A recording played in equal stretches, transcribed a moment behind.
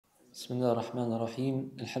بسم الله الرحمن الرحيم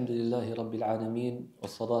الحمد لله رب العالمين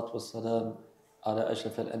والصلاة والسلام على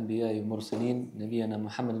أشرف الأنبياء والمرسلين نبينا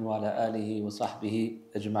محمد وعلى آله وصحبه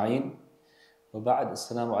أجمعين وبعد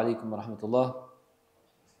السلام عليكم ورحمة الله.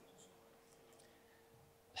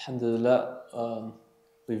 Alhamdulillah,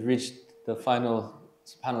 we've reached the final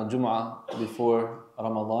subhanAllah Jum'ah before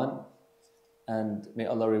Ramadan, and may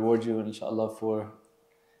Allah reward you inshallah for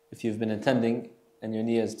if you've been attending and your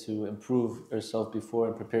niyyah is to improve yourself before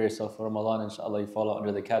and prepare yourself for Ramadan. Inshallah, you fall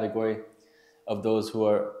under the category of those who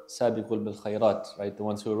are sabiqul bil khayrat, right? The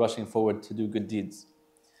ones who are rushing forward to do good deeds.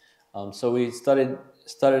 So we started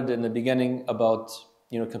in the beginning about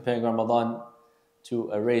comparing Ramadan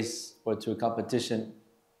to a race or to a competition.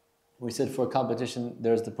 We said for a competition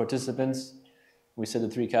there's the participants. We said the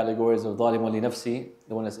three categories of ظالم لنفسه,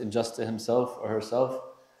 the one that's unjust to himself or herself,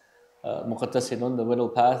 muqattasidun, the middle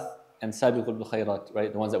path, and sabiqul bil khayrat,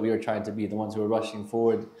 right? The ones that we are trying to be, the ones who are rushing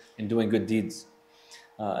forward and doing good deeds.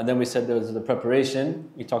 And then we said there was the preparation.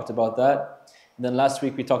 We talked about that. And then last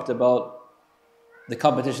week we talked about the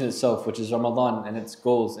competition itself, which is Ramadan and its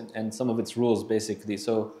goals and some of its rules basically.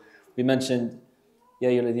 So we mentioned يا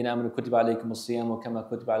أيها الذين آمنوا كتب عليكم الصيام كما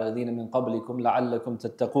كتب على الذين من قبلكم لعلكم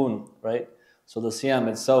تتقون, right? So the siyam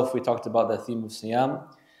itself, we talked about the theme of siyam.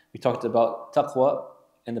 We talked about taqwa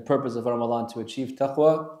and the purpose of Ramadan to achieve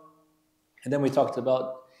taqwa. And then we talked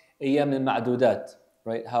about ayyam al-ma'dudat,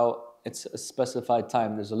 right? How it's a specified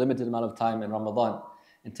time. There's a limited amount of time in Ramadan,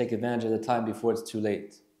 and take advantage of the time before it's too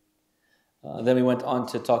late. Then we went on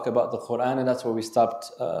to talk about the Qur'an, and that's where we stopped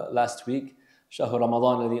last week. شهر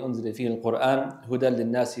رمضان الذي أنزل فيه القرآن هدى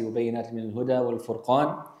للناس وبينات من الهدى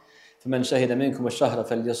والفرقان فمن شهد منكم الشهر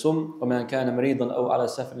فليصم ومن كان مريضا أو على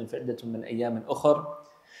سفر فعدة من أيام أخر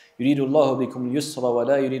يريد الله بكم اليسر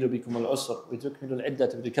ولا يريد بكم العسر وتكملوا العدة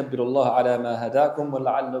وتكبروا الله على ما هداكم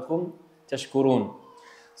ولعلكم تشكرون.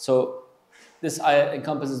 So this ayah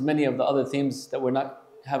encompasses many of the other themes that we're not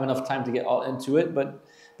have enough time to get all into it, but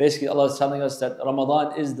basically Allah is telling us that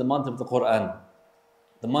Ramadan is the month of the Qur'an,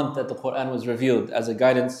 the month that the Qur'an was revealed as a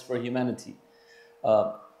guidance for humanity,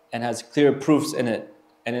 and has clear proofs in it,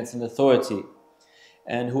 and it's an authority.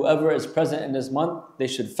 And whoever is present in this month, they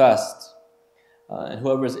should fast. And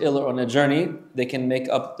whoever is ill or on a journey, they can make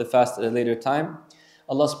up the fast at a later time.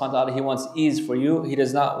 Allah subhanahu wa ta'ala, He wants ease for you. He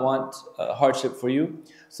does not want hardship for you,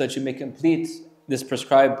 so that you may complete this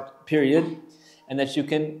prescribed period, and that you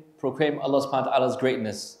can proclaim Allah subhanahu wa ta'ala's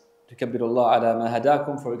greatness. تُكَبِّرُ اللَّهَ عَلَى مَا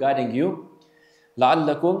هَدَاكُمْ, for guiding you.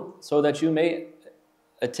 لَعَلَّكُمْ, so that you may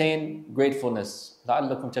attain gratefulness.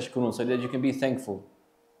 لَعَلَّكُمْ تَشْكُرُونَ, so that you can be thankful.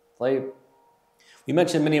 We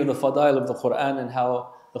mentioned many of the fadail of the Qur'an, and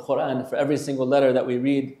how the Qur'an, for every single letter that we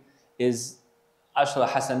read, is ashra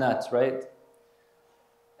hasanat, right?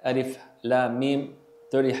 Alif, Lam, Mim,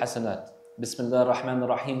 30 hasanat. Bismillah ar-Rahman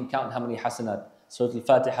ar-Rahim, count how many hasanat. Surah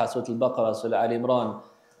Al-Fatiha, Surah Al-Baqarah, Surah Al-Imran,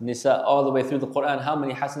 Nisa, all the way through the Qur'an, how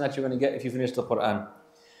many hasanat you're going to get if you finish the Qur'an.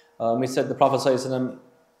 We said the Prophet ﷺ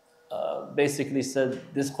basically said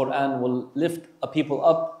this Qur'an will lift a people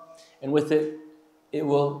up, and with it, it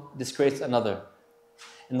will disgrace another.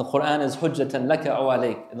 And the Qur'an is hujjatan laka aw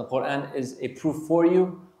alayk, and the Qur'an is a proof for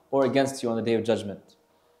you or against you on the Day of Judgment.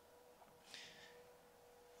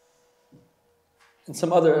 In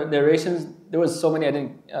some other narrations, there was so many, I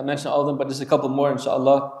didn't mention all of them, but just a couple more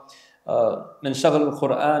inshallah. من شغل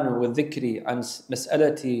القرآن والذكر عن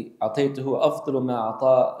مسألتي أعطيته أفضل ما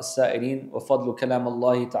أعطى السائلين وفضل كلام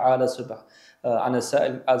الله تعالى عن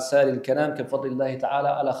سائر الكلام كفضل الله تعالى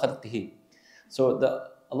على خلقه. So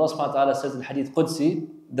Allah subhanahu wa ta'ala says in Hadith Qudsi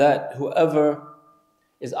that whoever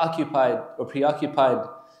is occupied or preoccupied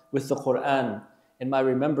with the Qur'an in my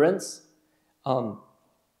remembrance,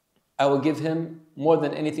 I will give him more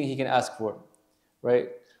than anything he can ask for, right?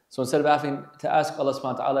 So instead of having to ask Allah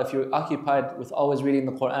subhanahu wa ta'ala, if you're occupied with always reading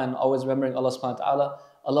the Qur'an, always remembering Allah subhanahu wa ta'ala,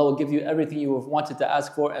 Allah will give you everything you have wanted to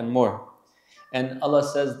ask for and more. And Allah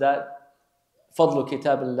says that فضل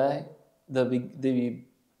كتاب الله, the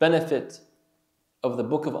benefit of the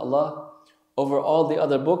book of Allah over all the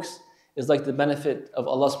other books is like the benefit of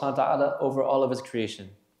Allah subhanahu wa ta'ala over all of His creation.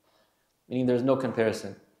 Meaning there's no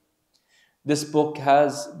comparison. This book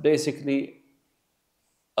has basically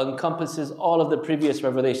encompasses all of the previous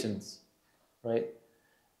revelations, right?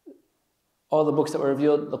 All the books that were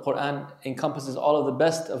revealed, the Qur'an encompasses all of the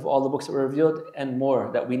best of all the books that were revealed and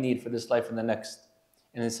more that we need for this life and the next.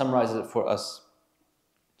 And it summarizes it for us.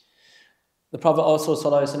 The Prophet also,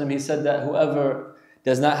 ﷺ, he said that whoever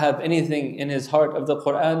does not have anything in his heart of the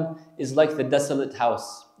Qur'an is like the desolate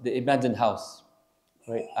house, the abandoned house,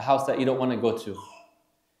 right? A house that you don't want to go to.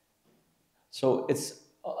 So it's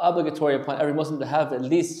obligatory upon every Muslim to have at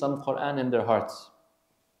least some Qur'an in their hearts.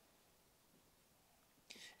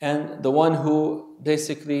 And the one who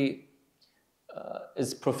basically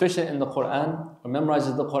is proficient in the Qur'an or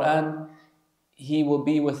memorizes the Qur'an, he will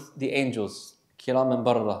be with the angels, kiram and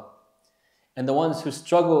barra. And the ones who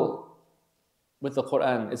struggle with the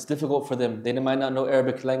Qur'an, it's difficult for them. They might not know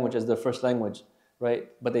Arabic language as their first language, right?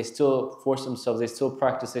 But they still force themselves, they still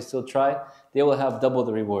practice, they still try. They will have double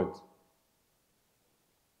the reward.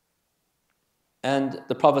 And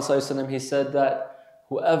the Prophet ﷺ, he said that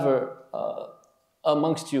whoever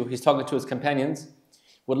amongst you, he's talking to his companions,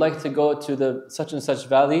 would like to go to the such and such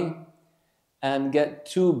valley and get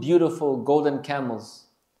 2 beautiful golden camels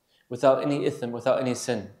without any ithm, without any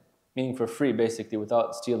sin, meaning for free basically,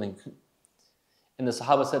 without stealing. And the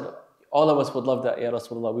Sahaba said, all of us would love that, Ya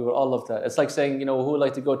Rasulullah, we would all love that. It's like saying, who would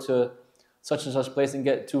like to go to such and such place and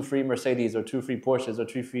get 2 free Mercedes or 2 free Porsches or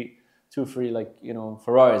 2 free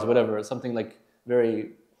Ferraris, whatever, something like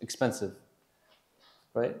very expensive,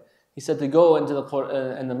 right? He said to go into the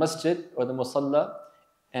Quran, in the masjid or the musalla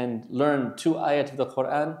and learn 2 ayat of the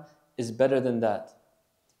Quran is better than that.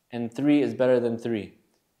 And 3 is better than 3.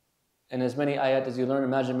 And as many ayat as you learn,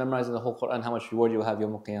 imagine memorizing the whole Quran, how much reward you will have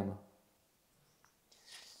Yawm al-Qiyamah.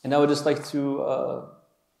 And I would just like to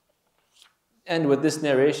end with this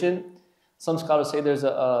narration. Some scholars say there's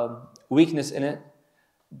a weakness in it,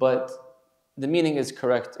 but the meaning is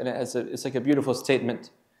correct, and it's like a beautiful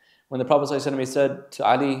statement. When the Prophet ﷺ said to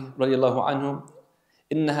Ali radiallahu anhu,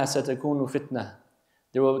 إِنَّهَا سَتَكُونُ فِتْنَةً,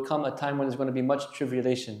 there will come a time when there's going to be much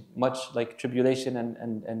tribulation, much like tribulation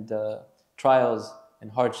and trials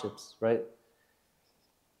and hardships, right?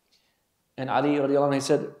 And Ali radiallahu anhu, he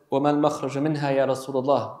said, وَمَا الْمَخْرَجُ مِنْهَا يَا رَسُولَ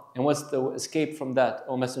اللَّهِ, and what's the escape from that,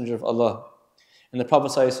 O Messenger of Allah? And the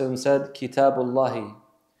Prophet ﷺ said, كِتَابُ اللَّهِ,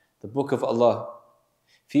 the book of Allah,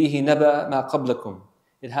 فِيهِ نَبَأَ مَا قَبْلَكُمْ,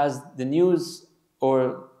 it has the news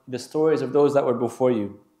or the stories of those that were before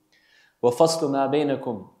you. وَفَصْلُ مَا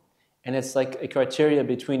بَيْنَكُمْ, and it's like a criteria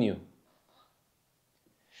between you.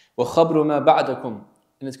 وَخَبْرُ مَا بَعْدَكُمْ,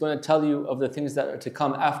 and it's going to tell you of the things that are to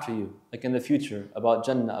come after you, like in the future, about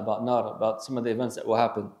Jannah, about Nar, about some of the events that will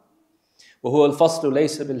happen. وَهُوَ الْفَصْلُ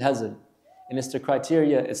لَيْسَ بِالْهَزْلِ, and it's the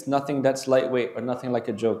criteria, it's nothing that's lightweight or nothing like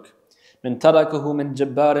a joke. مِنْ تَرَكَهُ مِنْ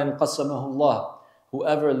جَبَّارٍ قَسَّمَهُ اللَّهِ,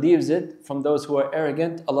 whoever leaves it from those who are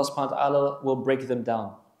arrogant, Allah subhanahu wa ta'ala will break them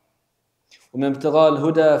down. وَمِنْ ابْتِغَاءِ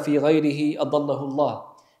الْهُدَى فِي غَيْرِهِ أَضَلَّهُ اللَّهِ,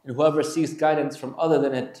 and whoever seeks guidance from other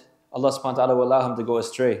than it, Allah subhanahu wa ta'ala will allow him to go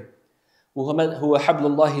astray. وَهُوَ حَبْلُ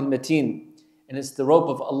اللَّهِ الْمَتِينَ, and it's the rope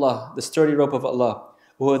of Allah, the sturdy rope of Allah.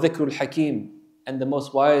 وَهُوَ ذِكْرُ الْحَكِيمِ, and the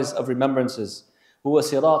most wise of remembrances. وَهُوَ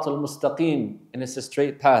صِرَاطُ الْمُسْتَقِيمِ, and it's a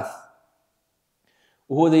straight path.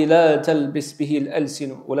 وهو الذي لا تلبس به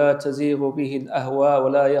الألسن ولا تزيغ به الأهواء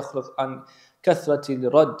ولا يخلق عن كثرة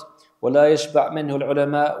الرد ولا يشبع منه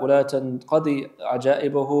العلماء ولا تنقضي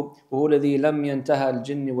عجائبه وهو الذي لم ينتهى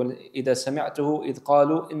الجن إذا سمعته إذ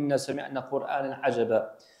قالوا إن سمعنا قرآنا عجبا.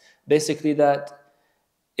 Basically that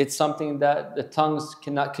it's something that the tongues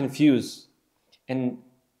cannot confuse and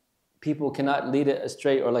people cannot lead it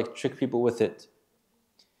astray or like trick people with it.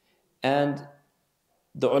 And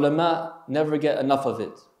the ulama never get enough of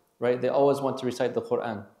it, right? They always want to recite the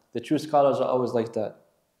Qur'an. The true scholars are always like that.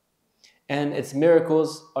 And its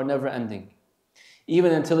miracles are never ending.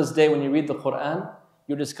 Even until this day, when you read the Qur'an,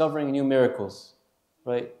 you're discovering new miracles,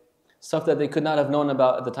 right? Stuff that they could not have known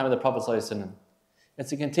about at the time of the Prophet ﷺ.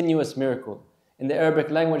 It's a continuous miracle. In the Arabic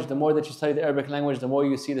language, the more that you study the Arabic language, the more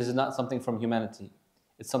you see this is not something from humanity.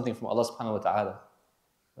 It's something from Allah subhanahu wa ta'ala,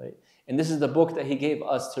 right? And this is the book that He gave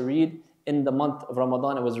us to read in the month of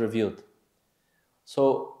Ramadan. It was revealed.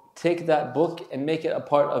 So take that book and make it a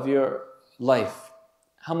part of your life.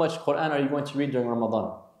 How much Qur'an are you going to read during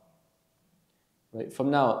Ramadan? Right?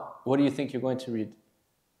 From now, what do you think you're going to read?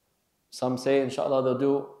 Some say, inshallah, they'll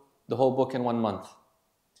do the whole book in 1 month.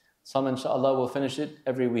 Some, inshallah, will finish it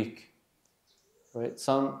every week. Right?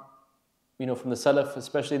 Some, from the Salaf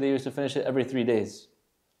especially, they used to finish it every 3 days.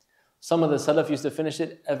 Some of the Salaf used to finish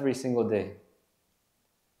it every single day.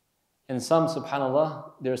 And some,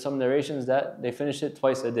 subhanAllah, there are some narrations that they finish it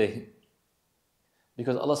twice a day.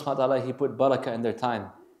 Because Allah subhanahu wa ta'ala, He put barakah in their time.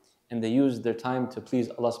 And they used their time to please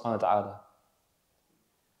Allah subhanahu wa ta'ala.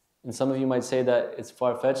 And some of you might say that it's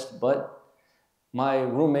far-fetched, but my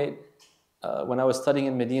roommate, when I was studying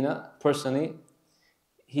in Medina, personally,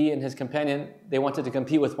 he and his companion, they wanted to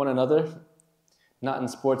compete with one another, not in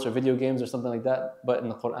sports or video games or something like that, but in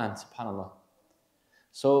the Qur'an, subhanAllah.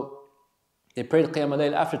 So they prayed Qiyam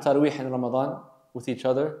al-Layl after Taraweeh in Ramadan with each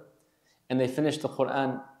other, and they finished the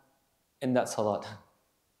Qur'an in that salat.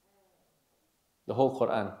 The whole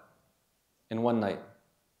Qur'an in one night.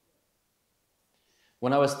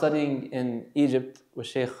 When I was studying in Egypt with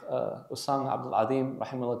Sheikh Usam Abdul Azim,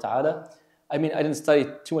 rahimahullah ta'ala, I mean, I didn't study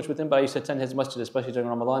too much with him, but I used to attend his masjid, especially during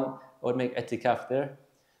Ramadan. I would make i'tikaf there.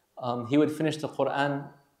 He would finish the Qur'an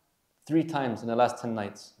 3 times in the last 10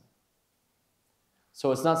 nights.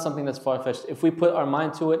 So it's not something that's far-fetched. If we put our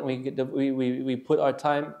mind to it and we put our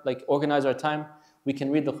time, like organize our time, we can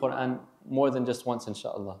read the Qur'an more than just once,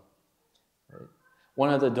 inshaAllah. Right?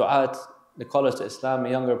 One of the du'at, the callers to Islam, a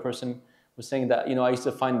younger person, was saying that, I used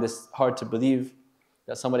to find this hard to believe,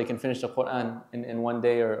 that somebody can finish the Qur'an in one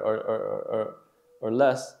day or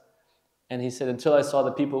less. And he said, until I saw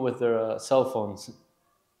the people with their cell phones,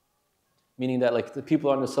 meaning that like the people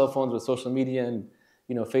on their cell phones with social media and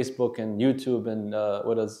Facebook and YouTube and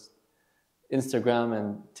Instagram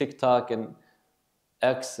and TikTok and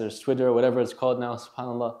X or Twitter or whatever it's called now,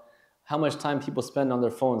 subhanAllah, how much time people spend on their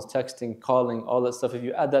phones, texting, calling, all that stuff. If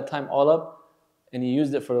you add that time all up and you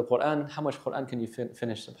used it for the Qur'an, how much Qur'an can you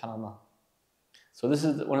finish, subhanAllah? So this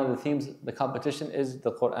is one of the themes. The competition is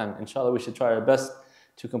the Qur'an. Inshallah, we should try our best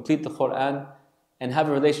to complete the Qur'an and have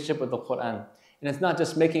a relationship with the Qur'an. And it's not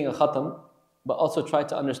just making a khatam, but also try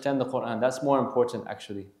to understand the Qur'an. That's more important,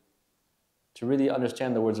 actually, to really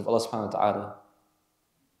understand the words of Allah subhanahu wa ta'ala.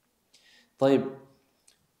 طيب.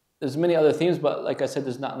 There's many other themes, but like I said,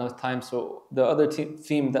 there's not enough time. So the other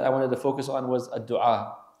theme that I wanted to focus on was a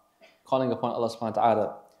dua, calling upon Allah subhanahu wa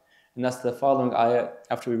ta'ala. And that's the following ayah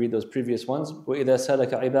after we read those previous ones. وَإِذَا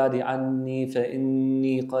سَأَلَكَ عِبَادِي عَنِّي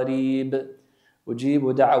فَإِنِّي قَرِيبٌ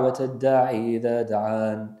أُجِيبُ دَعْوَةَ الدَّاعِ إِذَا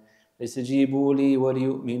دَعَانِ فَاسْتَجِيبُوا لِي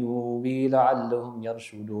وَلْيُؤْمِنُوا بِي لَعَلَّهُمْ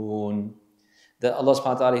يَرْشُدُونَ. That Allah subhanahu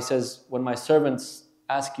wa ta'ala, He says, when my servants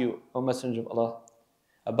ask you, O Messenger of Allah,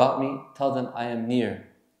 about me, tell them I am near.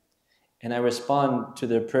 And I respond to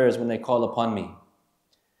their prayers when they call upon me.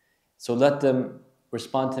 So let them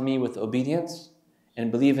respond to me with obedience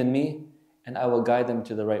and believe in me, and I will guide them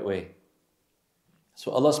to the right way.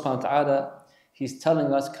 So Allah subhanahu wa ta'ala, He's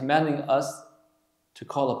telling us, commanding us to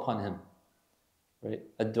call upon Him. Right?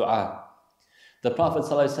 Ad-du'a. The Prophet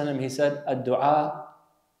ﷺ, he said, Ad-du'a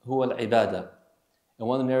huwa al-ibadah. In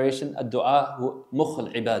one narration, Ad-du'a huwa mukh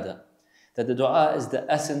al-ibadah. That the du'a is the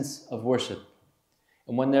essence of worship.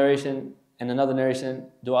 In one narration, in another narration,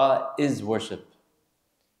 dua is worship.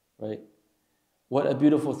 Right? What a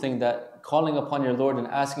beautiful thing that calling upon your Lord and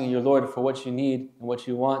asking your Lord for what you need and what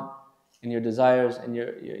you want and your desires and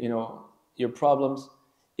your problems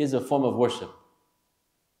is a form of worship.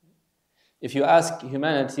 If you ask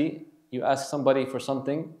humanity, you ask somebody for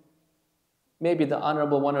something, maybe the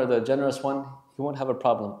honorable one or the generous one, he won't have a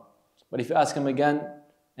problem. But if you ask him again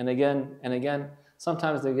and again and again,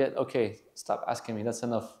 sometimes they get, okay, stop asking me, that's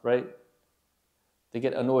enough, right? They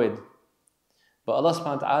get annoyed. But Allah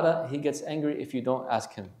subhanahu wa ta'ala, He gets angry if you don't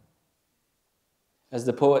ask Him. As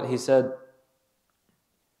the poet, he said,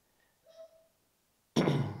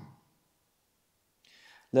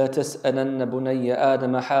 لا تسألن بني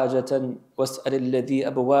آدم حاجة واسأل الذي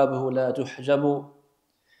أبوابه لا تحجب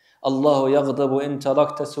الله يغضب إن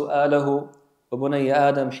تركت سؤاله وبني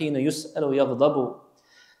آدم حين يسأل يغضب.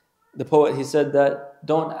 The poet, he said that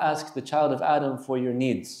don't ask the child of Adam for your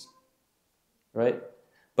needs, right?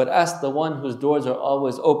 But ask the one whose doors are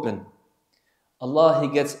always open. Allah, He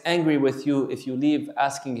gets angry with you if you leave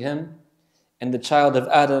asking Him, and the child of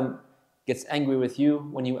Adam gets angry with you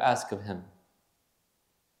when you ask of Him.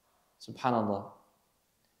 Subhanallah.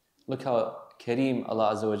 Look how Kareem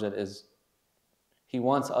Allah Azza wa Jal is. He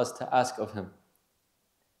wants us to ask of Him.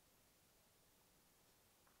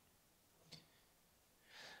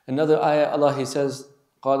 Another ayah, Allah, He says,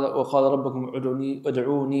 وَقَالَ رَبُّكُمْ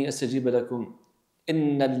أُدْعُونِي أَسْتَجِيبَ لَكُمْ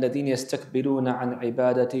إِنَّ الَّذِينَ يَسْتَكْبِرُونَ عَنْ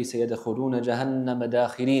عِبَادَتِي سَيَدْخُلُونَ جَهَنَّمَ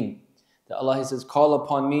دَاخِرِينَ. That Allah, He says, call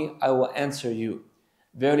upon me, I will answer you.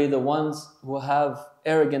 Verily the ones who have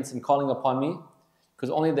arrogance in calling upon me, because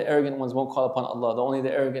only the arrogant ones won't call upon Allah, only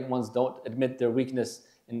the arrogant ones don't admit their weakness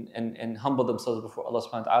and humble themselves before Allah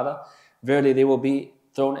subhanahu wa ta'ala, verily they will be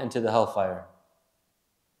thrown into the hellfire.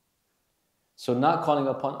 So not calling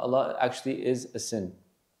upon Allah actually is a sin.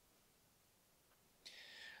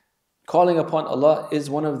 Calling upon Allah is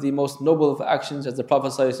one of the most noble of actions, as the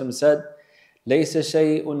Prophet ﷺ said, لَيْسَ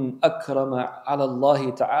شَيْءٌ أَكْرَمَ عَلَى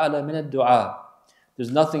اللَّهِ تَعَالَى مِنَ الدُّعَاءِ.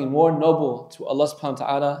 There's nothing more noble to Allah subhanahu wa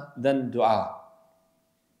ta'ala than dua.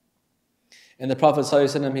 And the Prophet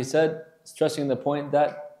ﷺ, he said, stressing the point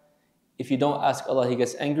that if you don't ask Allah, He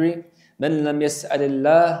gets angry. مَنْ لَمْ يَسْأَلِ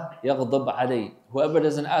اللَّهِ يَغْضَبْ عَلَيْهِ. Whoever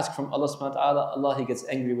doesn't ask from Allah subhanahu wa ta'ala, Allah, He gets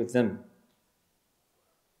angry with them.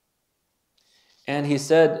 And he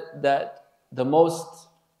said that the most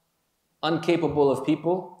incapable of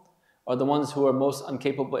people are the ones who are most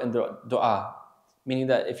incapable in their dua. Meaning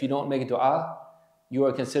that if you don't make dua, you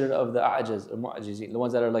are considered of the a'jaz or mu'ajizin, the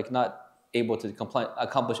ones that are like not able to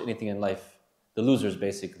accomplish anything in life, the losers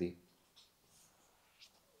basically.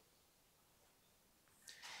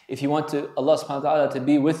 If you want Allah subhanahu wa ta'ala to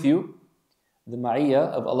be with you, the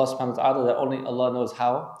ma'iyah of Allah subhanahu wa ta'ala that only Allah knows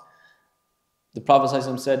how, the Prophet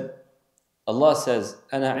ﷺ said, Allah says,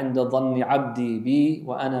 أَنَا عِنْدَ ظَنِّ عَبْدِي بِي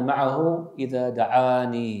وَأَنَا مَعَهُ إِذَا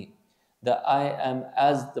دَعَانِي, that I am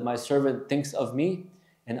as my servant thinks of me,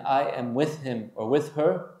 and I am with him or with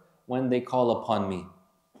her when they call upon me.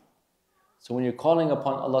 So when you're calling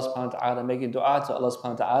upon Allah subhanahu wa ta'ala, making dua to Allah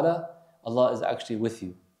subhanahu wa ta'ala, Allah is actually with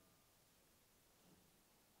you.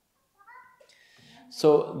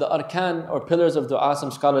 So the arkan or pillars of dua,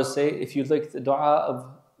 some scholars say, if you like the dua of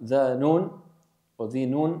the noon or the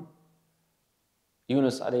noon,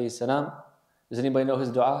 Yunus alayhi salam, does anybody know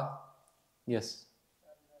his dua? Yes.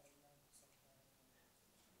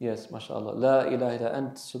 Yes, mashallah. La ilaha illa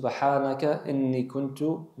ant subhanaka inni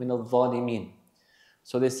kuntu min al-zalimin.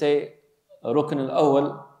 So they say, Rukn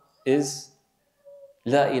al-awwal is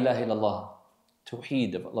La ilaha illallah,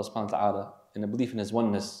 Tawheed of Allah subhanahu wa ta'ala, and a belief in His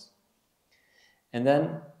oneness. And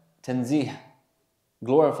then Tanzih,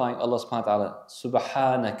 glorifying Allah subhanahu wa ta'ala,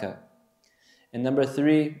 Subhanaka. And number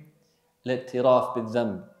 3, L'tiraf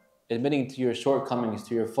bid-dhanb, admitting to your shortcomings,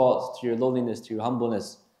 to your faults, to your lowliness, to your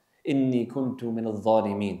humbleness. Inni kuntu min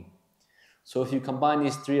al-zalimin. So if you combine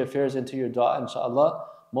these 3 affairs into your dua, inshallah,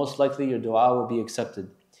 most likely your dua will be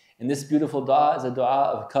accepted. And this beautiful dua is a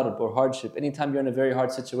dua of karb or hardship. Anytime you're in a very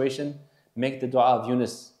hard situation, make the dua of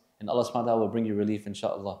Yunus, and Allah subhanahu wa ta'ala will bring you relief,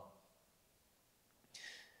 inshallah.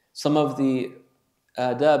 Some of the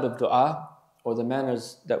adab of dua, or the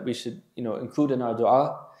manners that we should include in our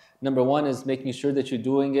dua. Number 1 is making sure that you're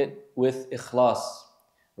doing it with ikhlas,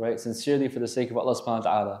 right? Sincerely for the sake of Allah subhanahu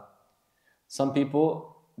wa ta'ala. Some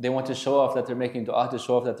people, they want to show off that they're making dua, to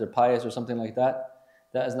show off that they're pious or something like that.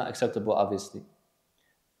 That is not acceptable, obviously.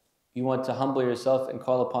 You want to humble yourself and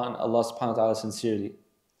call upon Allah subhanahu wa ta'ala sincerely.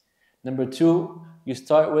 Number 2, you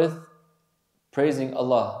start with praising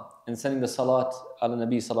Allah and sending the salat ala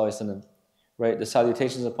Nabi sallallahu alaihi wasallam, right? The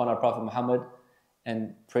salutations upon our Prophet Muhammad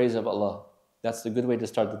and praise of Allah. That's the good way to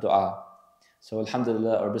start the dua. So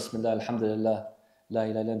alhamdulillah or bismillah, alhamdulillah, la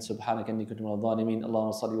ilaha illa anta subhanaka inni kuntu minal zalimin,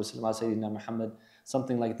 Allahumma salli wa sallim ala sayyidina Muhammad.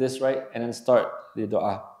 Something like this, right? And then start the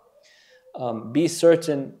dua. Be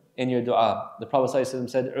certain in your dua. The Prophet ﷺ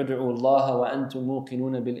said, "Ud'u Allah wa antum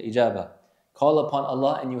muqinuna bil ijaba." Call upon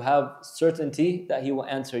Allah and you have certainty that He will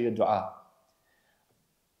answer your dua.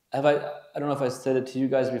 I don't know if I said it to you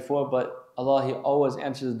guys before, but Allah, He always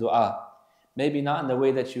answers dua. Maybe not in the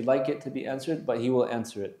way that you like it to be answered, but He will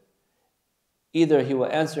answer it. Either He will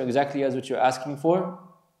answer exactly as what you're asking for,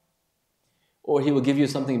 or He will give you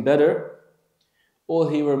something better,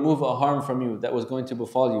 or He will remove a harm from you that was going to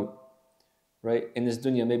befall you, right? In this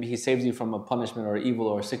dunya, maybe He saves you from a punishment or evil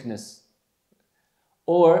or sickness.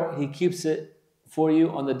 Or He keeps it for you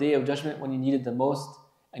on the day of judgment when you need it the most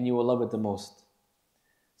and you will love it the most.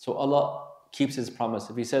 So Allah keeps His promise.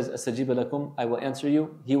 If He says, "Astajib lakum," I will answer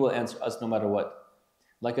you, He will answer us no matter what.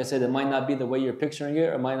 Like I said, it might not be the way you're picturing it,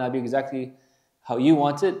 or it might not be exactly how you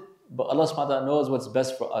want it, but Allah subhanahu wa ta'ala knows what's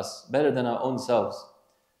best for us, better than our own selves.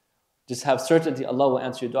 Just have certainty Allah will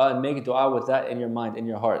answer your dua, and make dua with that in your mind, in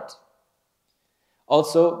your heart.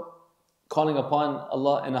 Also, calling upon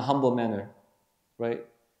Allah in a humble manner, right?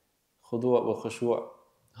 Khudu' wa khushu'.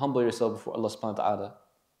 Humble yourself before Allah subhanahu wa ta'ala.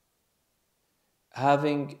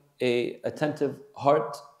 Having a attentive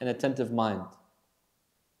heart and attentive mind.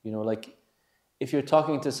 Like if you're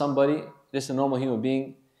talking to somebody, just a normal human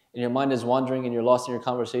being, and your mind is wandering and you're lost in your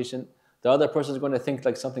conversation, the other person is going to think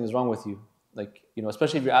like something is wrong with you. Like,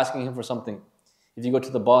 especially if you're asking him for something. If you go to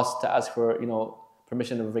the boss to ask for,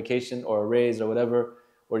 permission of a vacation or a raise or whatever,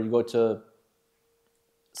 or you go to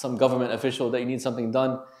some government official that you need something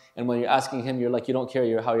done, and when you're asking him, you're like, you don't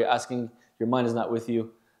care how you're asking, your mind is not with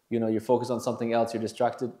you, you're focused on something else, you're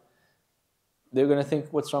distracted. They're going to think,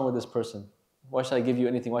 what's wrong with this person? Why should I give you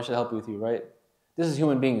anything? Why should I help you with you, right? This is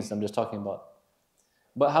human beings I'm just talking about.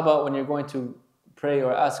 But how about when you're going to pray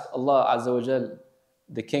or ask Allah Azza wa Jal,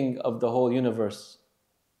 the King of the whole universe,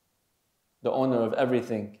 the owner of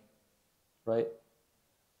everything, right?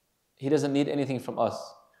 He doesn't need anything from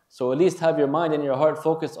us. So at least have your mind and your heart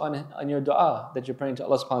focused on your dua that you're praying to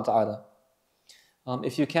Allah subhanahu wa ta'ala.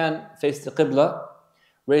 If you can face the qibla,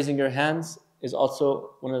 raising your hands is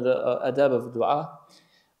also one of the adab of dua.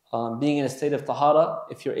 Being in a state of tahara,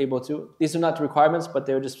 if you're able to. These are not requirements, but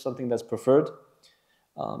they're just something that's preferred.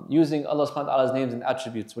 Using Allah subhanahu wa ta'ala's names and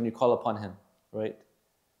attributes when you call upon Him, right?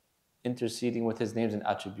 Interceding with His names and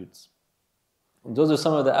attributes. And those are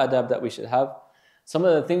some of the adab that we should have. Some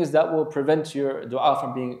of the things that will prevent your dua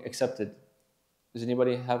from being accepted. Does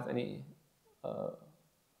anybody have any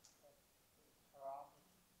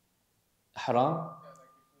haram?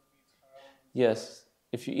 Yes,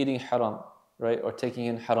 if you're eating haram, right, or taking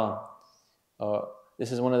in haram.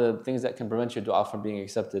 This is one of the things that can prevent your dua from being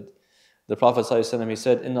accepted. The Prophet ﷺ, he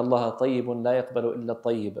said, إِنَّ اللَّهَ طَيِّبٌ لَا يَقْبَلُ إِلَّا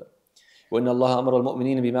الطَّيِّبَ وإن الله أمر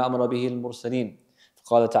المؤمنين بما أمر به المرسلين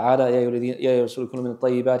فقال تعالى يا أيها الرسول كلوا من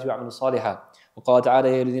الطيبات واعملوا صالحا وقال تعالى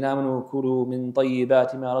يا أيها الذين آمنوا كلوا من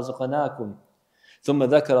طيبات ما رزقناكم ثم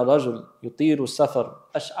ذكر رجل يطير السفر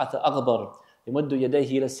أشعث أغبر يمد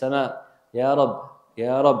يديه إلى السماء يا رب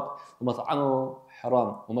يا رب ومطعمه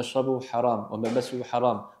حرام ومشربه حرام وملبسه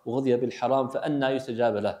حرام وغذي بالحرام فأنى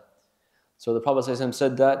يستجاب له. So the Prophet ﷺ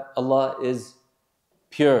said that Allah is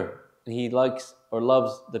pure. He likes or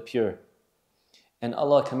loves the pure. And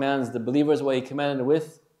Allah commands the believers what He commanded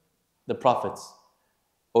with the prophets.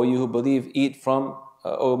 O you who believe, eat from,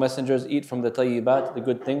 O messengers, eat from the tayyibat, the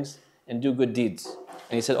good things, and do good deeds.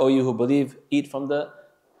 And He said, O you who believe, eat from the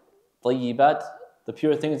tayyibat, the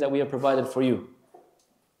pure things that we have provided for you.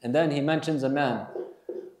 And then He mentions a man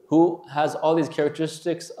who has all these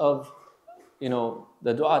characteristics of,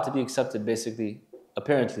 the dua to be accepted, basically,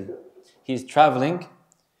 apparently. He's traveling,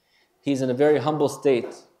 he's in a very humble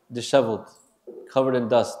state, disheveled, covered in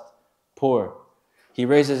dust, poor. He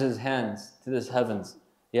raises his hands to the heavens.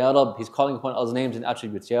 Ya Rab, he's calling upon Allah's names and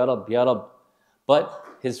attributes. Ya Rab, Ya Rab. But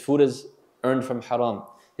his food is earned from haram.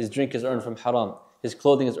 His drink is earned from haram. His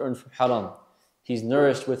clothing is earned from haram. He's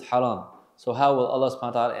nourished with haram. So how will Allah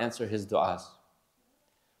subhanahu wa ta'ala answer his du'as?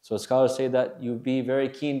 So scholars say that you be very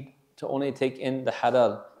keen to only take in the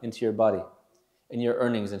halal into your body, in your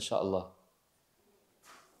earnings, inshaAllah.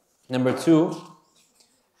 Number 2,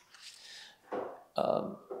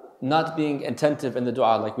 not being attentive in the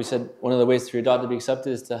dua. Like we said, one of the ways for your dua to be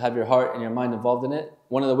accepted is to have your heart and your mind involved in it.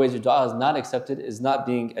 One of the ways your dua is not accepted is not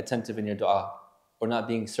being attentive in your dua, or not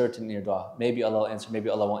being certain in your dua. Maybe Allah will answer, maybe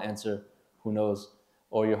Allah won't answer, who knows,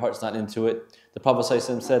 or your heart's not into it. The Prophet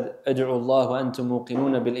ﷺ said, "Ad'u Allah wa antum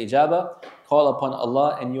muqinuna bil ijaba." Call upon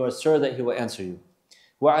Allah and you are sure that He will answer you.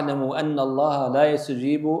 وَاعْلَمُوا أَنَّ اللَّهَ لَا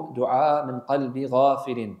يَسْتَجِيبُ دُعَاءَ مِنْ قَلْبِ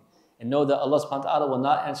غَافِلٍ. And know that Allah subhanahu wa ta'ala will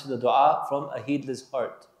not answer the dua from a heedless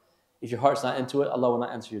heart. If your heart's not into it, Allah will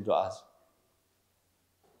not answer your du'as.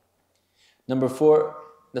 Number 4,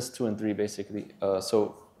 that's 2 and 3 basically.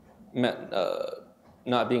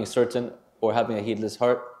 Not being certain or having a heedless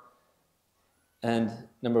heart. And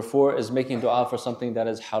number 4 is making dua for something that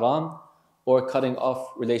is haram or cutting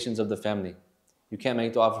off relations of the family. You can't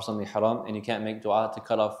make dua for something haram, and you can't make dua to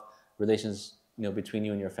cut off relations between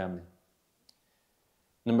you and your family.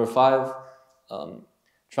 Number 5,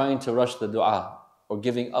 trying to rush the dua, or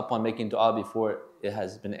giving up on making dua before it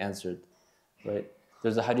has been answered. Right?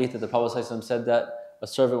 There's a hadith that the Prophet ﷺ said that a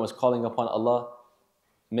servant was calling upon Allah,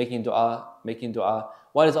 making dua.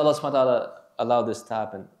 Why does Allah subhanahu wa ta'ala allow this to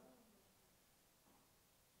happen?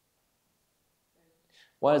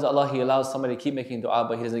 Why does Allah, He allows somebody to keep making dua,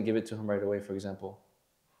 but He doesn't give it to him right away, for example?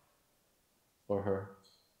 Or her?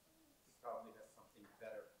 Probably has something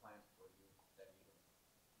better planned for you that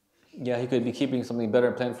you don't. Yeah, He could be keeping something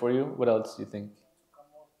better planned for you. What else do you think?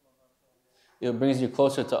 It brings you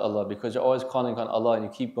closer to Allah, because you're always calling on Allah and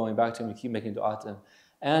you keep going back to Him, you keep making dua to Him.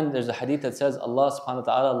 And there's a hadith that says Allah subhanahu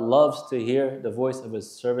wa ta'ala loves to hear the voice of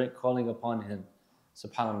His servant calling upon Him.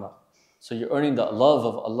 SubhanAllah. So you're earning the love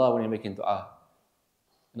of Allah when you're making dua.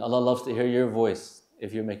 And Allah loves to hear your voice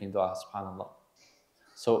if you're making dua, subhanAllah.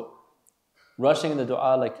 So rushing in the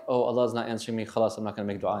dua like, oh, Allah is not answering me, khalas, I'm not going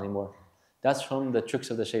to make dua anymore. That's from the tricks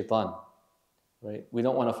of the shaitan. Right? We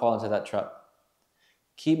don't want to fall into that trap.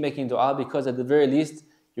 Keep making dua, because at the very least,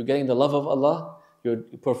 you're getting the love of Allah, you're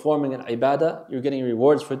performing an ibadah, you're getting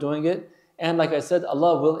rewards for doing it, and like I said,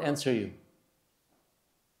 Allah will answer you.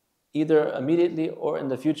 Either immediately or in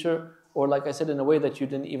the future, or like I said, in a way that you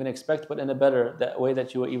didn't even expect, but in a better way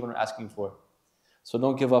that you were even asking for. So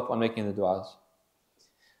don't give up on making the du'as.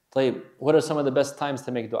 طيب, what are some of the best times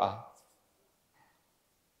to make dua?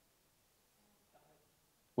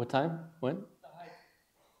 What time? When?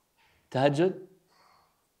 Tahajjud?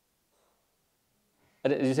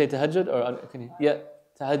 Did you say tahajjud? Yeah,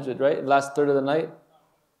 tahajjud, right? Last third of the night?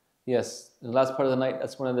 Yes, the last part of the night,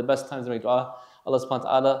 that's one of the best times to make dua. Allah subhanahu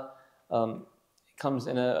wa ta'ala comes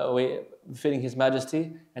in a way befitting His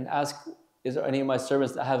majesty and asks, is there any of my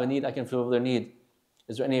servants that have a need? I can fulfill their need.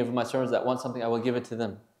 Is there any of my servants that want something? I will give it to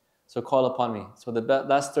them. So call upon me. So the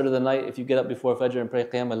last third of the night, if you get up before Fajr and pray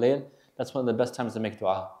Qiyam al-Layl, that's one of the best times to make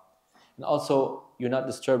dua. And also, you're not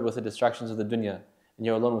disturbed with the distractions of the dunya, and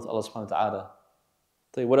you're alone with Allah subhanahu wa ta'ala.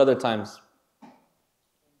 What other times?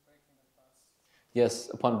 Yes,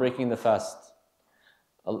 upon breaking the fast.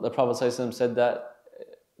 The Prophet ﷺ said that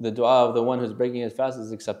the dua of the one who's breaking his fast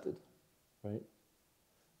is accepted. Right?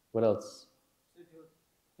 What else?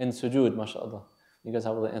 In sujood, mashallah. You guys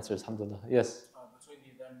have all the answers, alhamdulillah. Yes?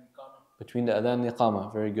 Between the adhan and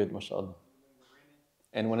iqamah. Very good, mashallah.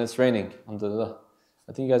 And when it's raining, alhamdulillah.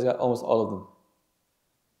 I think you guys got almost all of them.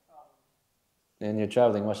 And you're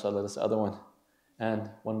traveling, mashallah, that's the other one. And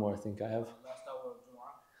one more I think I have.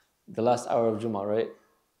 The last hour of Jum'ah, right?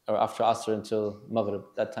 Or after Asr until Maghrib,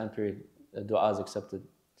 that time period, the dua is accepted.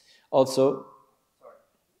 Also, Sorry.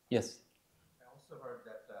 Yes. I also heard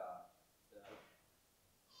that the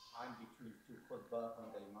time between two khutbah when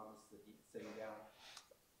the Imam is sitting down.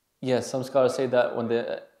 Yes, some scholars say that when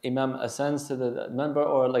the Imam ascends to the minbar,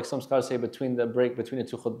 or like some scholars say between the break between the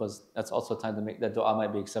two khutbahs, that's also time to make that dua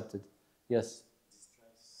might be accepted. Yes.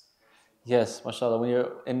 Yes, mashallah. When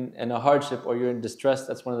you're in a hardship or you're in distress,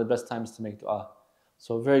 that's one of the best times to make dua.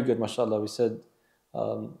 So very good, mashallah. We said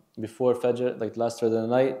before Fajr, like last third of the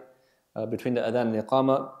night, between the adhan and the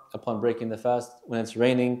iqamah, upon breaking the fast, when it's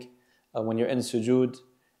raining, when you're in sujood,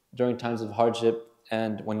 during times of hardship,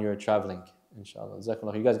 and when you're traveling, inshallah.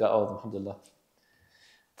 Jazakumullah. You guys got all of them, alhamdulillah.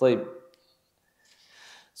 طيب.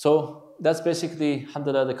 So that's basically,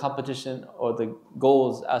 alhamdulillah, the competition or the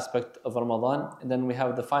goals aspect of Ramadan. And then we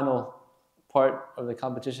have the final part of the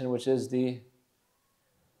competition, which is the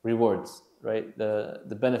rewards, right?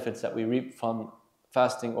 The benefits that we reap from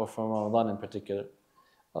fasting or from Ramadan in particular.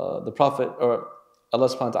 The Prophet, or Allah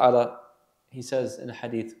subhanahu wa ta'ala, he says in a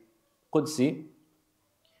hadith Qudsi,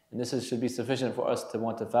 and this should be sufficient for us to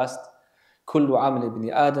want to fast, كل عمل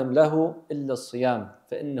ابن آدم له إلا الصيام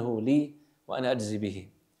فإنه لي وأنا أجزي به.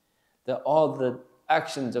 That all the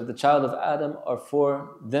actions of the child of Adam are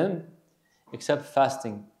for them except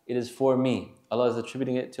fasting. It is for me. Allah is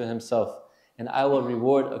attributing it to Himself, and I will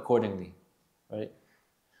reward accordingly. Right?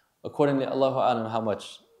 Accordingly, Allahu A'lam how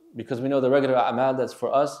much. Because we know the regular a'mal that's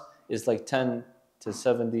for us is like 10 to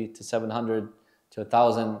 70 to 700 to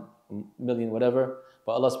 1,000, million, whatever.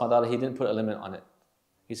 But Allah subhanahu wa ta'ala, He didn't put a limit on it.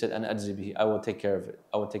 He said, "Ana ajzi bihi," I will take care of it.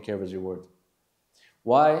 I will take care of His reward.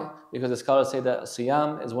 Why? Because the scholars say that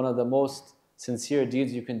siyam is one of the most sincere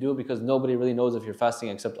deeds you can do, because nobody really knows if you're fasting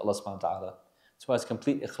except Allah subhanahu wa ta'ala. That's why it's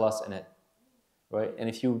complete ikhlas in it. Right? And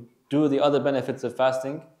if you do the other benefits of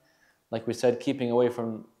fasting, like we said, keeping away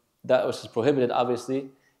from that which is prohibited, obviously,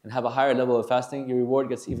 and have a higher level of fasting, your reward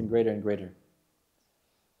gets even greater and greater.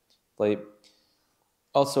 Like,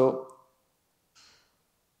 also,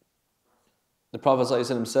 the Prophet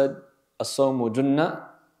ﷺ said, "As-sawmu junna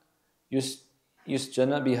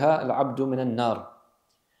yusjana biha al-abdu min an-nar."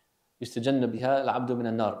 Yustajanna biha al-abdu min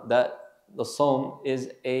an-nar. That the sawm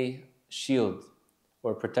is a shield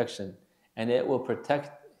or protection, and it will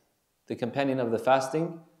protect the companion of the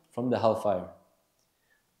fasting from the hellfire.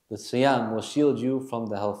 The siyam will shield you from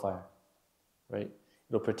the hellfire, right?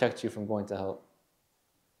 It will protect you from going to hell.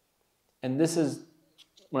 And this is,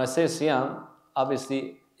 when I say siyam,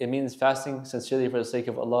 obviously it means fasting sincerely for the sake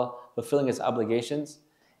of Allah, fulfilling its obligations,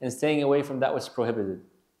 and staying away from that which is prohibited.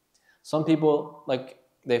 Some people, like,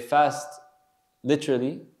 they fast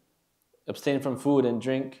literally, abstain from food and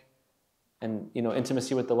drink, and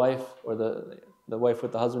intimacy with the wife, or the wife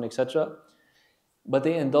with the husband, etc. But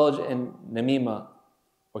they indulge in namima,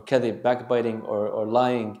 or kadhib, backbiting, or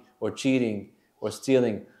lying, or cheating, or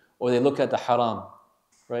stealing, or they look at the haram,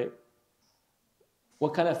 right?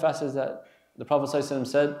 What kind of fast is that? The Prophet ﷺ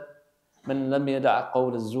said, "من لم يدع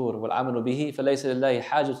قول الزور والعمل به فليس لله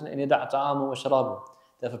حاجة أن يدع طعامه وشرابه."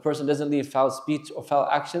 That if a person doesn't leave foul speech or foul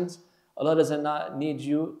actions, Allah does not need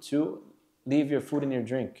you to leave your food and your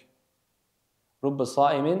drink. رب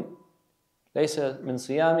صائم ليس من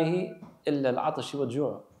صيامه إلا العطش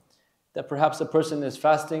والجوع. That perhaps a person is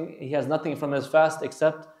fasting, he has nothing from his fast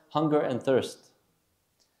except hunger and thirst.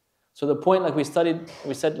 So the point, like we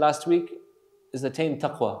said last week, is attain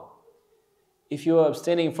taqwa. If you are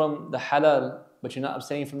abstaining from the halal, but you're not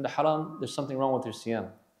abstaining from the haram, there's something wrong with your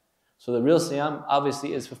siyam. So the real siyam,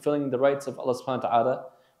 obviously, is fulfilling the rights of Allah subhanahu wa ta'ala,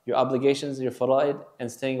 your obligations, your fara'id,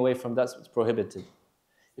 and staying away from that which is prohibited.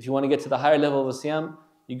 If you want to get to the higher level of siyam,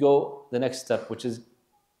 you go the next step, which is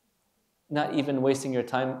not even wasting your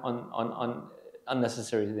time on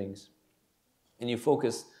unnecessary things. And you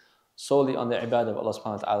focus solely on the ibadah of Allah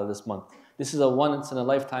subhanahu wa ta'ala this month. This is a once in a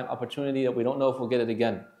lifetime opportunity that we don't know if we'll get it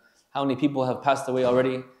again. How many people have passed away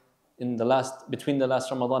already between the last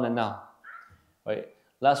Ramadan and now? Right?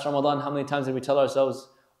 Last Ramadan, how many times did we tell ourselves,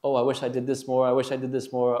 "Oh, I wish I did this more, I wish I did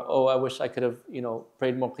this more, oh, I wish I could have,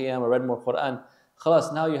 prayed more qiyam or read more Qur'an."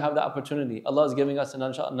 Khalas, now you have the opportunity. Allah is giving us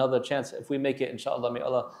another chance. If we make it, inshallah, may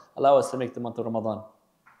Allah allow us to make the month of Ramadan.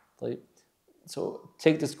 So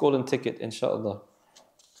take this golden ticket, inshallah.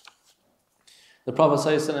 The Prophet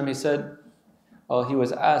ﷺ, he said, he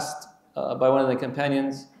was asked by one of the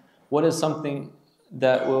companions, what is something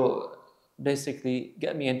that will basically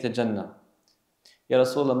get me into Jannah? Ya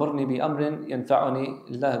Rasulullah, murni bi amrin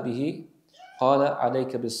yanfa'uni Allah bihi, qala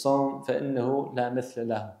alayka bis-sawm fa innahu la mithla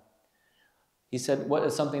lahu. He said, what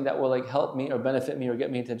is something that will like help me or benefit me or get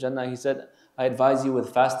me into Jannah? He said, I advise you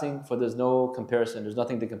with fasting, for there's no comparison, there's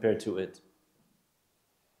nothing to compare to it.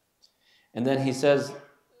 And then he says,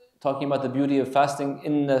 talking about the beauty of fasting,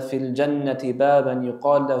 Inna fil jannati baban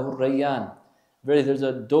yuqal lahu ar-rayyan. Verily, there's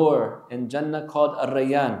a door in Jannah called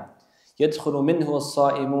ar-rayyan. Yadkhulu minhu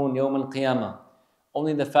as-sa'imun yawm al-qiyamah.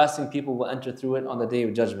 Only the fasting people will enter through it on the day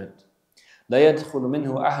of judgment. La yadkhulu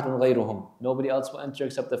minhu ahadun ghayruhum. Nobody else will enter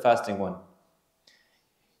except the fasting one.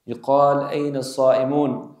 يقال أين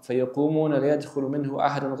الصائمون فيقومون لا يدخل منه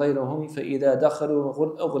أحد غيرهم فإذا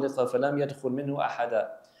دخلوا أغلق فلم يدخل منه أحدا.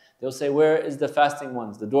 They'll say, where is the fasting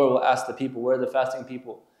ones? The door will ask the people, where are the fasting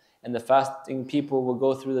people? And the fasting people will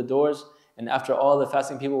go through the doors, and after all the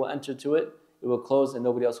fasting people will enter to it, it will close and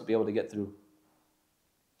nobody else will be able to get through.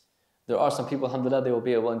 There are some people, alhamdulillah, they will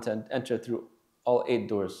be able to enter through all 8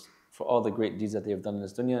 doors for all the great deeds that they have done in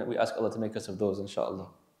this dunya. We ask Allah to make us of those, inshallah.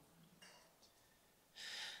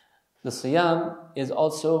 The siyam is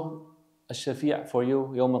also a shafi' for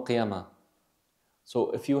you, yawm al-qiyamah. So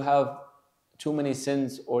if you have too many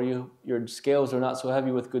sins or your scales are not so heavy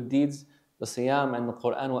with good deeds, the siyam and the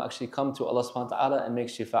Qur'an will actually come to Allah subhanahu wa ta'ala and make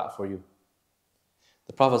shifa' for you.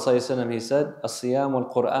 The Prophet ﷺ, he said, الصيام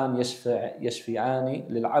والقرآن يشفعان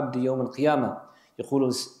للعبد يوم القيامة. يقول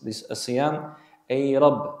الصيام أي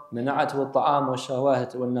رب منعته الطعام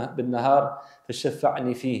والشهوات بالنهار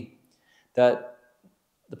فشفعني فيه. That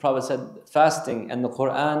the Prophet said, fasting and the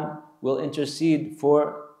Qur'an will intercede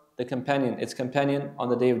for the companion, its companion on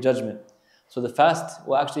the day of judgment. So the fast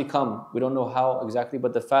will actually come. We don't know how exactly,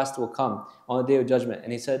 but the fast will come on the day of judgment.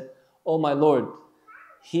 And he said, oh my Lord,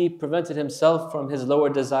 he prevented himself from his lower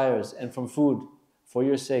desires and from food for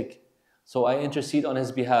your sake. So I intercede on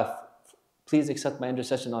his behalf. Please accept my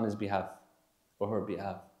intercession on his behalf or her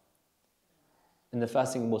behalf. And the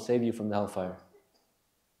fasting will save you from the hellfire.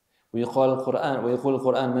 ويقول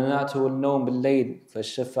القرآن منعته النوم بالليل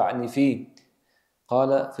فشفعني فيه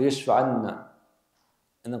قال فيشفعنا.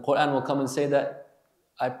 And the Qur'an will come and say that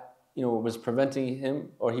I was preventing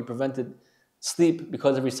him, or he prevented sleep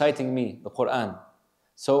because of reciting me, the Qur'an.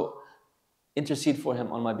 So intercede for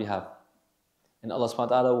him on my behalf. And Allah subhanahu wa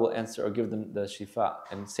ta'ala will answer or give them the shifa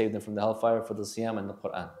and save them from the hellfire for the siyam and the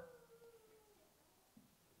Qur'an.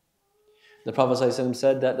 The Prophet ﷺ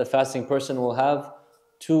said that the fasting person will have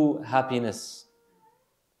 2 happiness,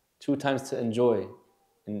 2 times to enjoy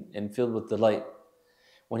and filled with delight.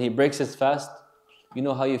 When he breaks his fast, you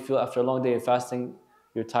know how you feel after a long day of fasting.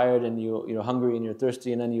 You're tired and you're hungry and you're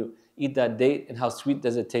thirsty, and then you eat that date, and how sweet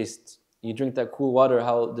does it taste. You drink that cool water,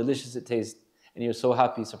 how delicious it tastes, and you're so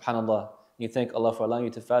happy, subhanAllah. You thank Allah for allowing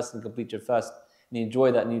you to fast and complete your fast, and you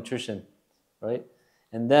enjoy that nutrition, right?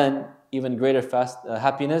 And then even greater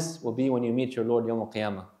happiness will be when you meet your Lord Yawm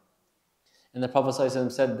al-Qiyamah. And the Prophet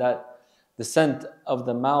ﷺ said that the scent of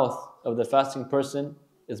the mouth of the fasting person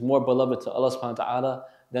is more beloved to Allah subhanahu wa ta'ala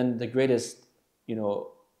than the greatest,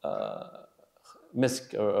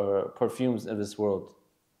 misk or perfumes of this world.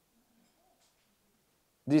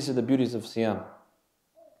 These are the beauties of siyam.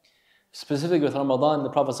 Specifically with Ramadan, the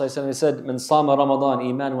Prophet ﷺ said, "من صام رمضان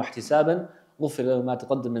إيمان واحتسابا غفر له ما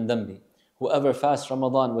تقدم من ذنبه." Whoever fasts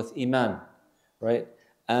Ramadan with iman, right,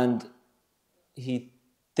 and he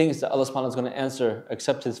thinks that Allah subhanahu wa ta'ala is going to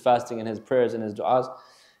accept his fasting and his prayers and his du'as,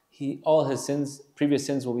 all his sins, previous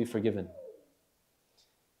sins, will be forgiven.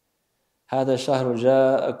 هذا شهر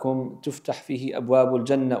جاءكم تفتح فيه أبواب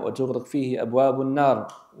الجنة وتغلق فيه أبواب النار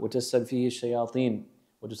وتسل فيه الشياطين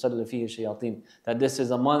وتسل فيه الشياطين. That this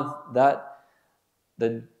is a month that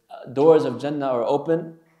the doors of Jannah are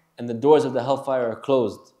open and the doors of the hellfire are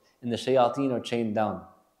closed and the shayateen are chained down.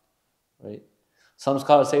 Right? Some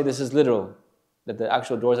scholars say this is literal, that the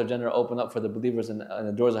actual doors of Jannah are open up for the believers and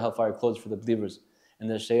the doors of hellfire are closed for the believers. And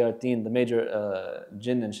the shayateen, the major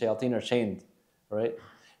jinn and shayateen are chained. Right?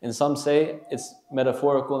 And some say it's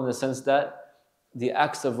metaphorical in the sense that the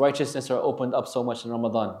acts of righteousness are opened up so much in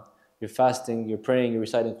Ramadan. You're fasting, you're praying, you're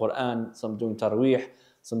reciting Qur'an, some doing taraweeh,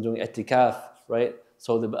 some doing i'tikaf, right?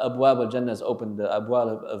 So the abwab al-Jannah is open, the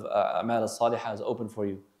abwab of a'mal al-salihah is open for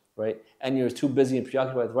you, right? And you're too busy and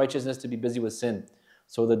preoccupied with righteousness to be busy with sin.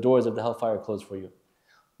 So the doors of the hellfire are closed for you.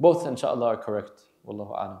 Both, inshallah, are correct.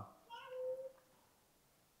 Wallahu a'lam.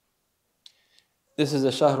 This is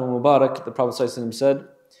a Shahr Mubarak, the Prophet ﷺ said,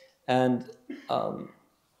 and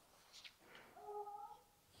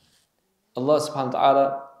Allah subhanahu wa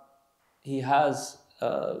ta'ala, He has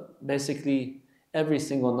basically every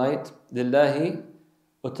single night, لله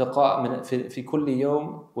وتقاء في كل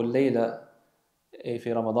يوم والليلة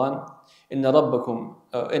في رمضان إن ربكم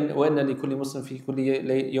وإن لكل مسلم في كل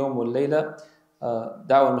يوم والليلة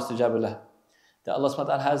دعوة مستجابة له. That Allah subhanahu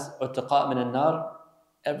wa ta'ala has اتقاء من النار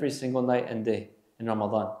every single night and day in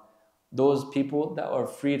Ramadan. Those people that are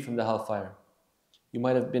freed from the hellfire. You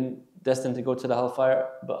might have been destined to go to the hellfire,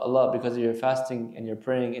 but Allah, because of your fasting and your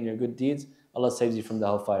praying and your good deeds, Allah saves you from the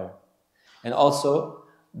hellfire. And also,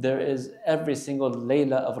 there is every single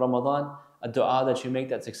layla of Ramadan, a dua that you make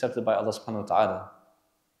that's accepted by Allah subhanahu wa ta'ala.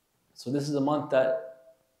 So this is a month that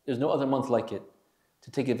there's no other month like it,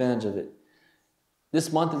 to take advantage of it.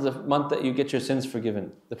 This month is a month that you get your sins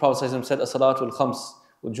forgiven. The Prophet ﷺ said, "As-salatu al-khams,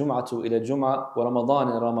 wal-jum'atu ila jum'ah, wa Ramadan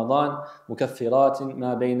ila Ramadan, mukaffiratin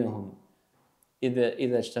ma baynahum, إذا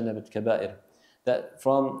اجتنبت كبائر." That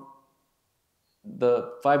from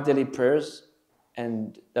the 5 daily prayers,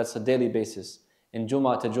 and that's a daily basis, in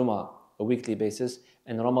Jum'ah to Jum'ah, a weekly basis,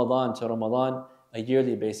 and Ramadan to Ramadan, a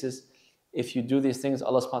yearly basis, if you do these things,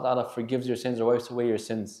 Allah subhanahu wa ta'ala forgives your sins or wipes away your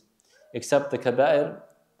sins. Except the kaba'ir,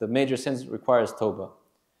 the major sins requires tawbah.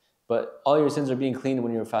 But all your sins are being cleaned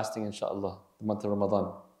when you're fasting, inshaAllah, the month of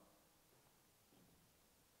Ramadan.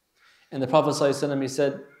 And the Prophet ﷺ, he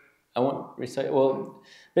said, I won't recite, well,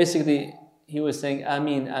 basically, he was saying,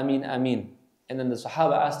 Ameen, Ameen, Ameen. And then the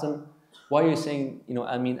Sahaba asked him, why are you saying,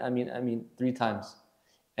 Ameen, Ameen, Ameen 3 times?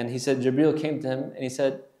 And he said, Jibreel came to him and he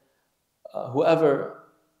said, whoever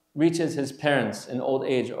reaches his parents in old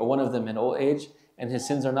age, or one of them in old age, and his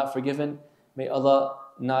sins are not forgiven, may Allah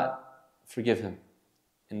not forgive him.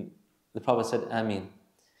 And the Prophet said, Ameen.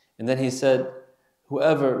 And then he said,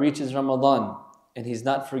 whoever reaches Ramadan and he's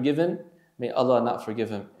not forgiven, may Allah not forgive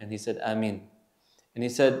him. And he said, Ameen. And he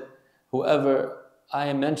said, whoever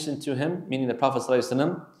I mentioned to him, meaning the Prophet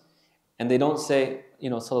ﷺ, and they don't say,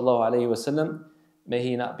 sallallahu alayhi wa sallam, may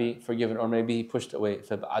he not be forgiven, or maybe he pushed away,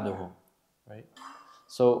 فَبْعَدُهُ. Right?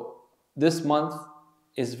 So this month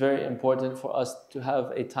is very important for us to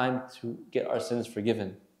have a time to get our sins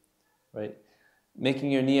forgiven. Right?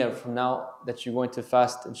 Making your niyyah from now that you're going to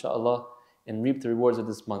fast, inshaAllah, and reap the rewards of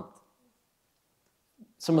this month.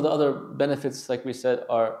 Some of the other benefits, like we said,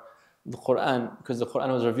 are the Qur'an, because the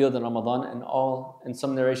Qur'an was revealed in Ramadan, and in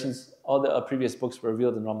some narrations, all the previous books were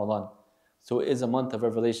revealed in Ramadan. So it is a month of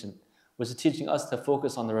revelation, which is teaching us to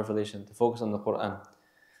focus on the revelation, to focus on the Qur'an.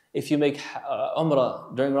 If you make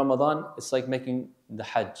Umrah during Ramadan, it's like making the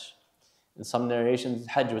Hajj. In some narrations,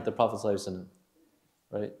 Hajj with the Prophet ﷺ.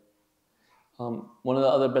 Right? One of the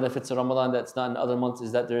other benefits of Ramadan that's not in other months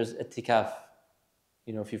is that there's itikaf.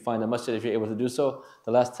 If you find a masjid, if you're able to do so,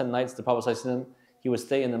 the last 10 nights, the Prophet ﷺ, he would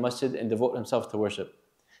stay in the masjid and devote himself to worship.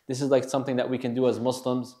 This is like something that we can do as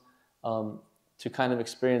Muslims to kind of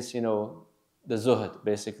experience, the zuhud,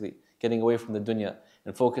 basically, getting away from the dunya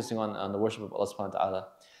and focusing on the worship of Allah subhanahu wa ta'ala.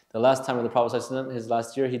 The last time of the Prophet ﷺ, his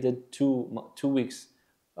last year, he did 2 weeks,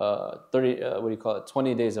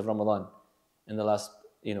 20 days of Ramadan. In the last,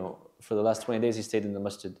 for the last 20 days, he stayed in the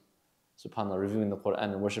masjid, subhanAllah, reviewing the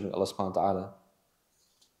Qur'an and worshiping Allah subhanahu wa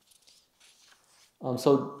ta'ala.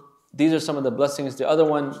 So these are some of the blessings. The other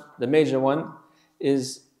one, the major one,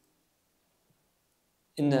 is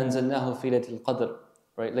Inna anzalnahu fi laylatil qadr.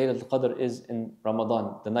 Right? Laylatul Qadr is in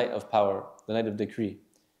Ramadan, the night of power, the night of decree.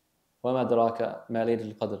 وَمَا أَدْرَاكَ مَا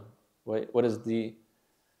لَيْلَةُ الْقَدْرِ.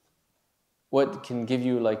 What can give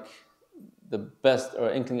you like the best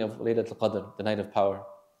or inkling of Laylatul Qadr, the night of power?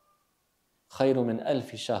 خَيْرٌ مِنْ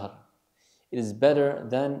أَلْفِ شَهْرٍ. It is better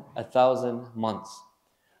than 1,000 months.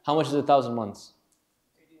 How much is 1,000 months?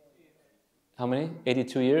 How many?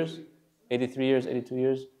 82 years? 83 years, 82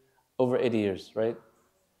 years? Over 80 years, right?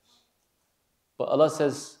 But Allah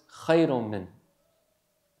says, خَيْرٌ مِنْ,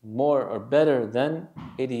 more or better than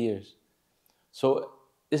 80 years. So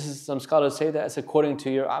this is, some scholars say that it's according to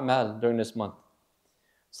your a'mal during this month.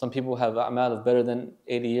 Some people have a'mal of better than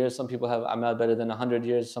 80 years, some people have a'mal better than 100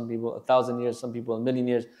 years, some people 1,000 years, some people 1,000,000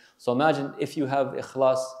 years. So imagine if you have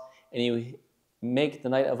ikhlas and you make the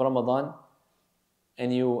night of Ramadan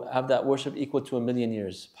and you have that worship equal to 1,000,000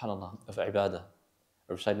 years, subhanAllah, of ibadah,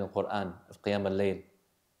 of reciting the Qur'an, of qiyam al-layl,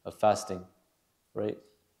 of fasting, right?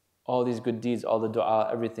 All these good deeds, all the dua,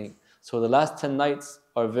 everything. So the last 10 nights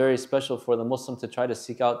are very special for the Muslim to try to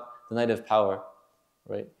seek out the night of power,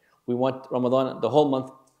 right? We want Ramadan, the whole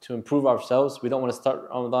month, to improve ourselves. We don't want to start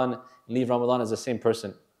Ramadan and leave Ramadan as the same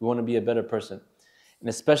person. We want to be a better person. And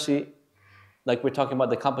especially, like we're talking about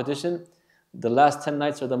the competition, the last 10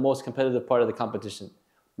 nights are the most competitive part of the competition.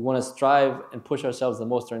 We want to strive and push ourselves the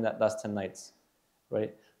most during that last 10 nights,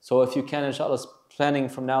 right? So if you can, inshallah, planning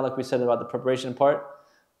from now, like we said about the preparation part,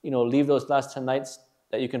 leave those last 10 nights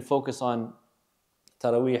that you can focus on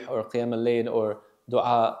Taraweeh or Qiyam al-Layl or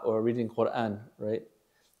Dua or reading Qur'an, right?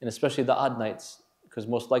 And especially the odd nights, because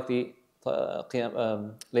most likely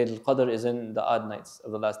Layl al-Qadr is in the odd nights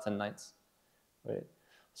of the last 10 nights, right?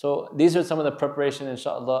 So these are some of the preparation,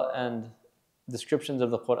 inshallah, and descriptions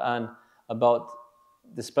of the Qur'an about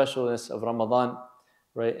the specialness of Ramadan,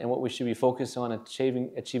 right? And what we should be focused on, achieving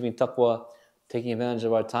taqwa, taking advantage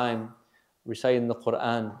of our time, reciting the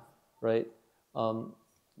Qur'an, right?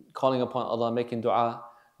 Calling upon Allah, making dua.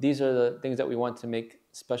 These are the things that we want to make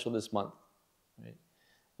special this month, right?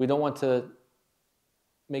 We don't want to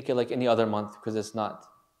make it like any other month, because it's not.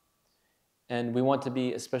 And we want to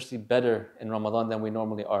be especially better in Ramadan than we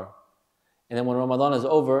normally are. And then when Ramadan is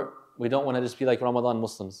over, we don't want to just be like Ramadan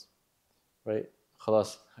Muslims, right?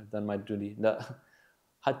 Khalas, I've done my duty. La.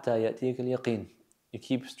 Hatta ya'tiyaka al-yaqeen. You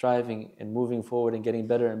keep striving and moving forward and getting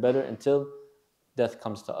better and better until death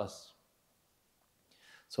comes to us.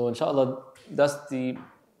 So inshallah, that's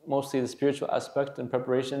mostly the spiritual aspect and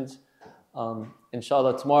preparations.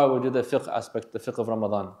 Inshallah, tomorrow we'll do the fiqh aspect, the fiqh of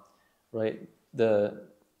Ramadan, right?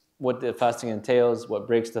 What the fasting entails, what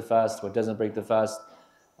breaks the fast, what doesn't break the fast.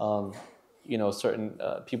 Certain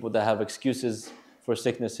people that have excuses for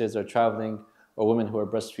sicknesses or traveling, or women who are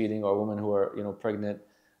breastfeeding, or women who are pregnant.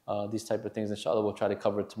 These type of things, inshallah, we'll try to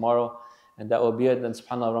cover tomorrow, and that will be it. Then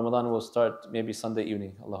subhanAllah, Ramadan will start maybe Sunday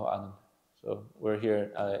evening, Allahu A'lam. So we're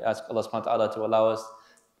here. I ask Allah subhanahu wa ta'ala to allow us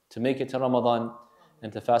to make it to Ramadan,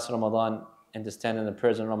 and to fast Ramadan, and to stand in the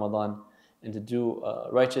prayers in Ramadan, and to do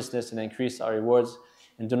righteousness and increase our rewards.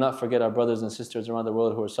 And do not forget our brothers and sisters around the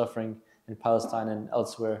world who are suffering in Palestine and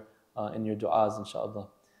elsewhere in your du'as, inshallah.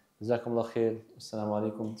 Jazakumullah khair. Assalamu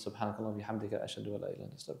alaikum. Subhanakallah bihamdika ashhadu an la ilaha illa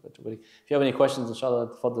anta astaghfiruka wa atubu ilayk. If you have any questions, inshallah,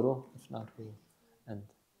 tafaddalu. If not, we'll end.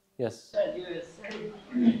 Yes. Sir, you said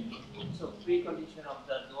so precondition of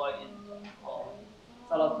the dua is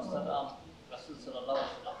Salatu-Salam, Rasul Sallallahu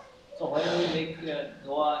Alaihi Wasallam. So when we make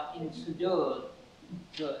dua in sujood,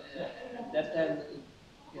 so at that time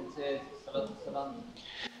you can say Salatu-Salam.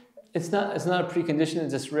 It's not a precondition,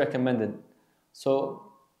 it's just recommended. So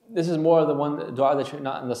this is more of the one dua that you're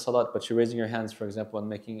not in the salat, but you're raising your hands, for example, and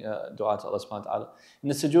making dua to Allah subhanahu wa ta'ala. In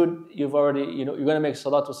the sujood, you've already, you're going to make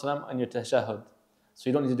salatu salam on your tashahhud. So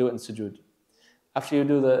you don't need to do it in sujood. After you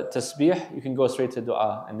do the tasbih, you can go straight to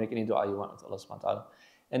dua and make any dua you want with Allah subhanahu wa ta'ala.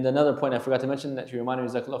 And another point I forgot to mention that you reminded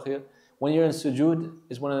me, Jazakallah khair, when you're in sujood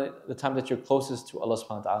is one of the times that you're closest to Allah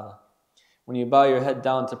subhanahu wa ta'ala. When you bow your head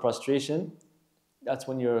down to prostration, that's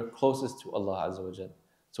when you're closest to Allah Azza wa Jal.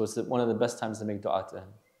 So it's one of the best times to make dua to Him.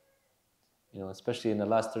 Especially in the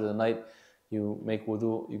last third of the night, you make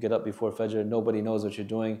wudu, you get up before Fajr, nobody knows what you're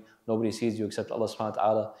doing, nobody sees you except Allah subhanahu wa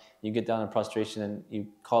ta'ala. You get down in prostration and you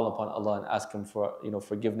call upon Allah and ask Him for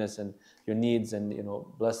forgiveness and your needs and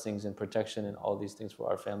blessings and protection and all these things for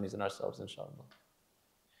our families and ourselves, inshallah.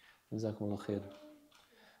 Jazakumullah khair.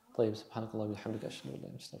 طيب سبحانك اللهم وبحمدك أشهد أن لا إله إلا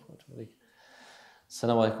أنت أستغفرك وأتوب إليك.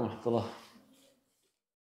 السلام عليكم ورحمة الله.